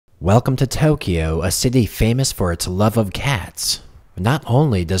Welcome to Tokyo, a city famous for its love of cats. Not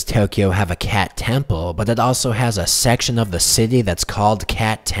only does Tokyo have a cat temple, but it also has a section of the city that's called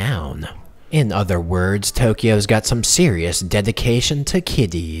Cat Town. In other words, Tokyo's got some serious dedication to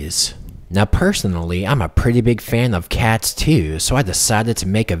kitties. Now personally, I'm a pretty big fan of cats too, so I decided to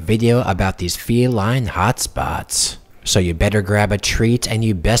make a video about these feline hotspots. So you better grab a treat and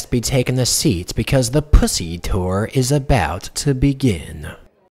you best be taking a seat because the pussy tour is about to begin.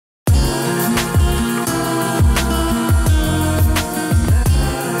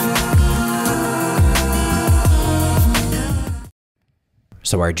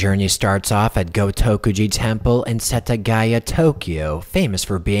 So our journey starts off at Gotokuji Temple in Setagaya, Tokyo, famous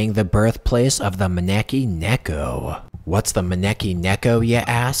for being the birthplace of the Maneki Neko. What's the Maneki Neko, you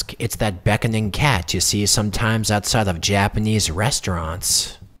ask? It's that beckoning cat you see sometimes outside of Japanese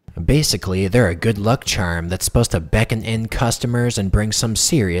restaurants. Basically, they're a good luck charm that's supposed to beckon in customers and bring some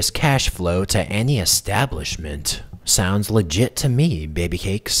serious cash flow to any establishment. Sounds legit to me, baby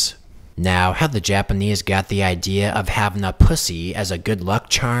cakes. Now, how the Japanese got the idea of having a pussy as a good luck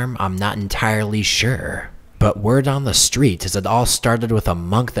charm, I'm not entirely sure. But word on the street is it all started with a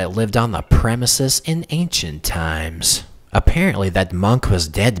monk that lived on the premises in ancient times. Apparently that monk was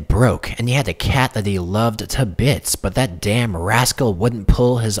dead broke, and he had a cat that he loved to bits, but that damn rascal wouldn't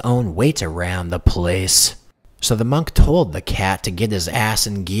pull his own weight around the place. So the monk told the cat to get his ass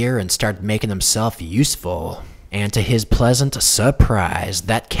in gear and start making himself useful. And to his pleasant surprise,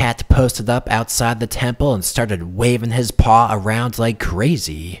 that cat posted up outside the temple and started waving his paw around like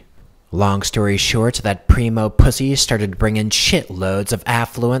crazy. Long story short, that primo pussy started bringing shitloads of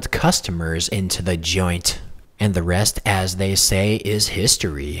affluent customers into the joint. And the rest, as they say, is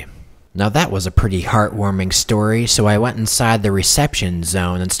history. Now that was a pretty heartwarming story, so I went inside the reception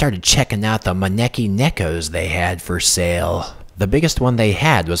zone and started checking out the Maneki Nekos they had for sale. The biggest one they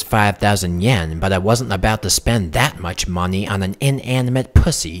had was 5,000 yen, but I wasn't about to spend that much money on an inanimate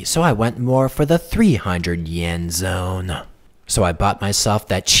pussy, so I went more for the 300 yen zone. So I bought myself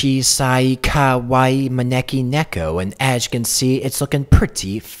that Chisai Kawaii Maneki Neko, and as you can see, it's looking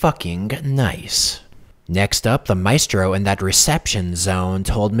pretty fucking nice. Next up, the maestro in that reception zone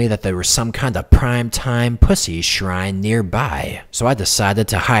told me that there was some kind of prime-time pussy shrine nearby, so I decided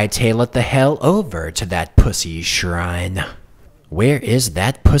to hightail it the hell over to that pussy shrine. Where is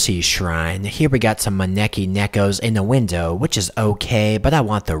that pussy shrine? Here we got some Maneki Nekos in a window, which is okay, but I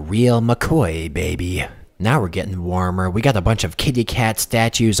want the real McCoy, baby. Now we're getting warmer. We got a bunch of kitty cat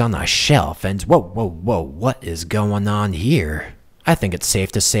statues on a shelf, and whoa, what is going on here? I think it's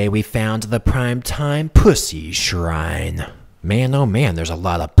safe to say we found the prime-time pussy shrine. Man, oh man, there's a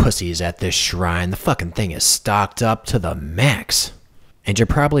lot of pussies at this shrine. The fucking thing is stocked up to the max. And you're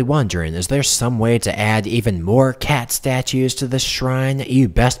probably wondering, is there some way to add even more cat statues to this shrine? You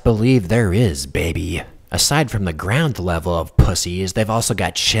best believe there is, baby. Aside from the ground level of pussies, they've also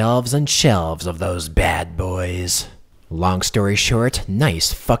got shelves and shelves of those bad boys. Long story short,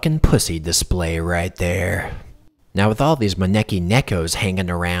 nice fucking pussy display right there. Now with all these Maneki Nekos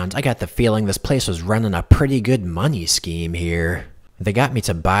hanging around, I got the feeling this place was running a pretty good money scheme here. They got me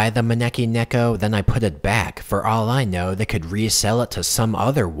to buy the Maneki Neko, then I put it back. For all I know, they could resell it to some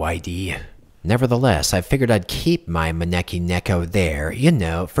other whitey. Nevertheless, I figured I'd keep my Maneki Neko there, you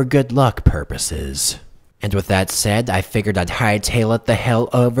know, for good luck purposes. And with that said, I figured I'd hightail it the hell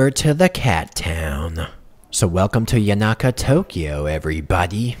over to the cat town. So welcome to Yanaka, Tokyo,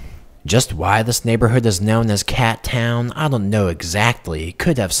 everybody. Just why this neighborhood is known as Cat Town, I don't know exactly.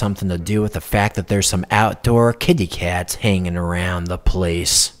 Could have something to do with the fact that there's some outdoor kitty cats hanging around the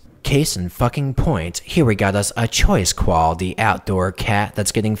place. Case in fucking point, here we got us a choice quality outdoor cat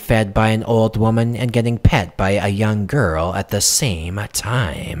that's getting fed by an old woman and getting pet by a young girl at the same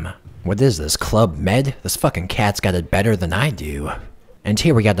time. What is this, Club Med? This fucking cat's got it better than I do. And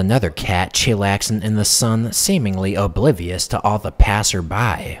here we got another cat chillaxing in the sun, seemingly oblivious to all the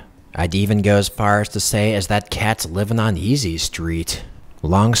passerby. I'd even go as far as to say as that cat's living on Easy Street.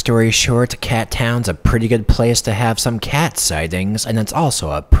 Long story short, Cat Town's a pretty good place to have some cat sightings, and it's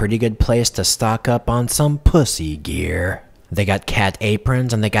also a pretty good place to stock up on some pussy gear. They got cat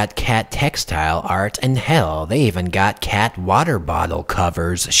aprons and they got cat textile art, and hell, they even got cat water bottle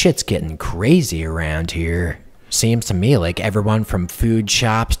covers. Shit's getting crazy around here. Seems to me like everyone from food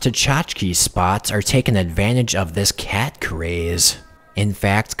shops to tchotchke spots are taking advantage of this cat craze. In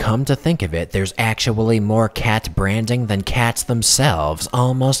fact, come to think of it, there's actually more cat branding than cats themselves.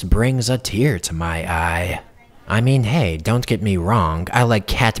 Almost brings a tear to my eye. I mean, hey, don't get me wrong, I like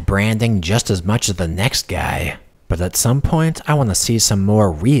cat branding just as much as the next guy. But at some point, I want to see some more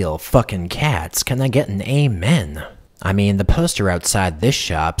real fucking cats. Can I get an amen? I mean, the poster outside this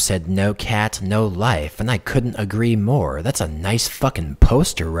shop said no cat, no life, and I couldn't agree more. That's a nice fucking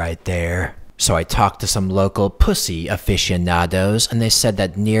poster right there. So I talked to some local pussy aficionados, and they said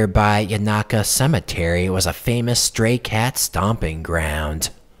that nearby Yanaka Cemetery was a famous stray cat stomping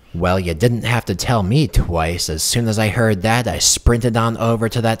ground. Well, you didn't have to tell me twice. As soon as I heard that, I sprinted on over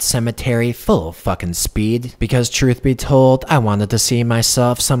to that cemetery full fucking speed, because truth be told, I wanted to see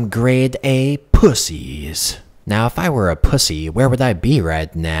myself some grade A pussies. Now, if I were a pussy, where would I be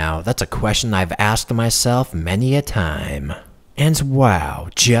right now? That's a question I've asked myself many a time. And wow,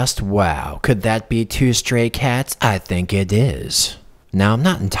 just wow, could that be 2 stray cats? I think it is. Now, I'm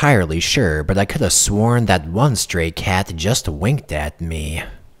not entirely sure, but I could have sworn that one stray cat just winked at me.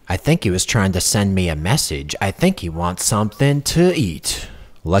 I think he was trying to send me a message. I think he wants something to eat.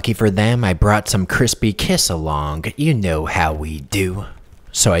 Lucky for them, I brought some crispy kiss along. You know how we do.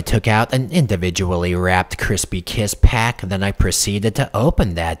 So I took out an individually wrapped crispy kiss pack, then I proceeded to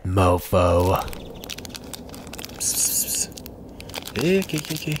open that mofo. Hey,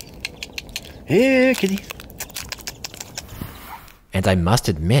 kitty. Hey, kitty. And I must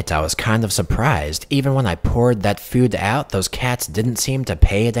admit, I was kind of surprised. Even when I poured that food out, those cats didn't seem to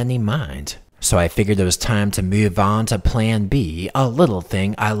pay it any mind. So I figured it was time to move on to plan B, a little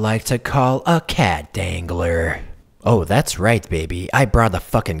thing I like to call a cat dangler. Oh, that's right, baby. I brought a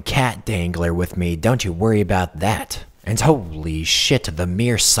fucking cat dangler with me, don't you worry about that. And holy shit, the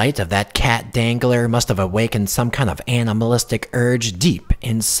mere sight of that cat dangler must have awakened some kind of animalistic urge deep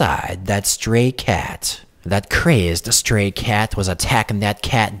inside that stray cat. That crazed stray cat was attacking that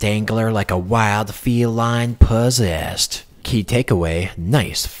cat dangler like a wild feline possessed. Key takeaway,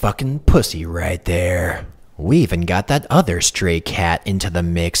 nice fucking pussy right there. We even got that other stray cat into the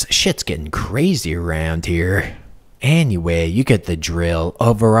mix. Shit's getting crazy around here. Anyway, you get the drill.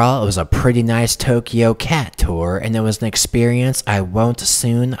 Overall, it was a pretty nice Tokyo cat tour, and it was an experience I won't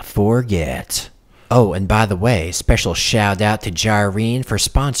soon forget. Oh, and by the way, special shout out to Jareen for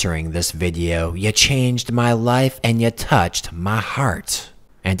sponsoring this video. You changed my life and you touched my heart.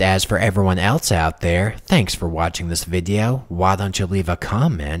 And as for everyone else out there, thanks for watching this video. Why don't you leave a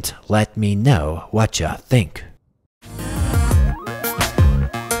comment? Let me know what you think.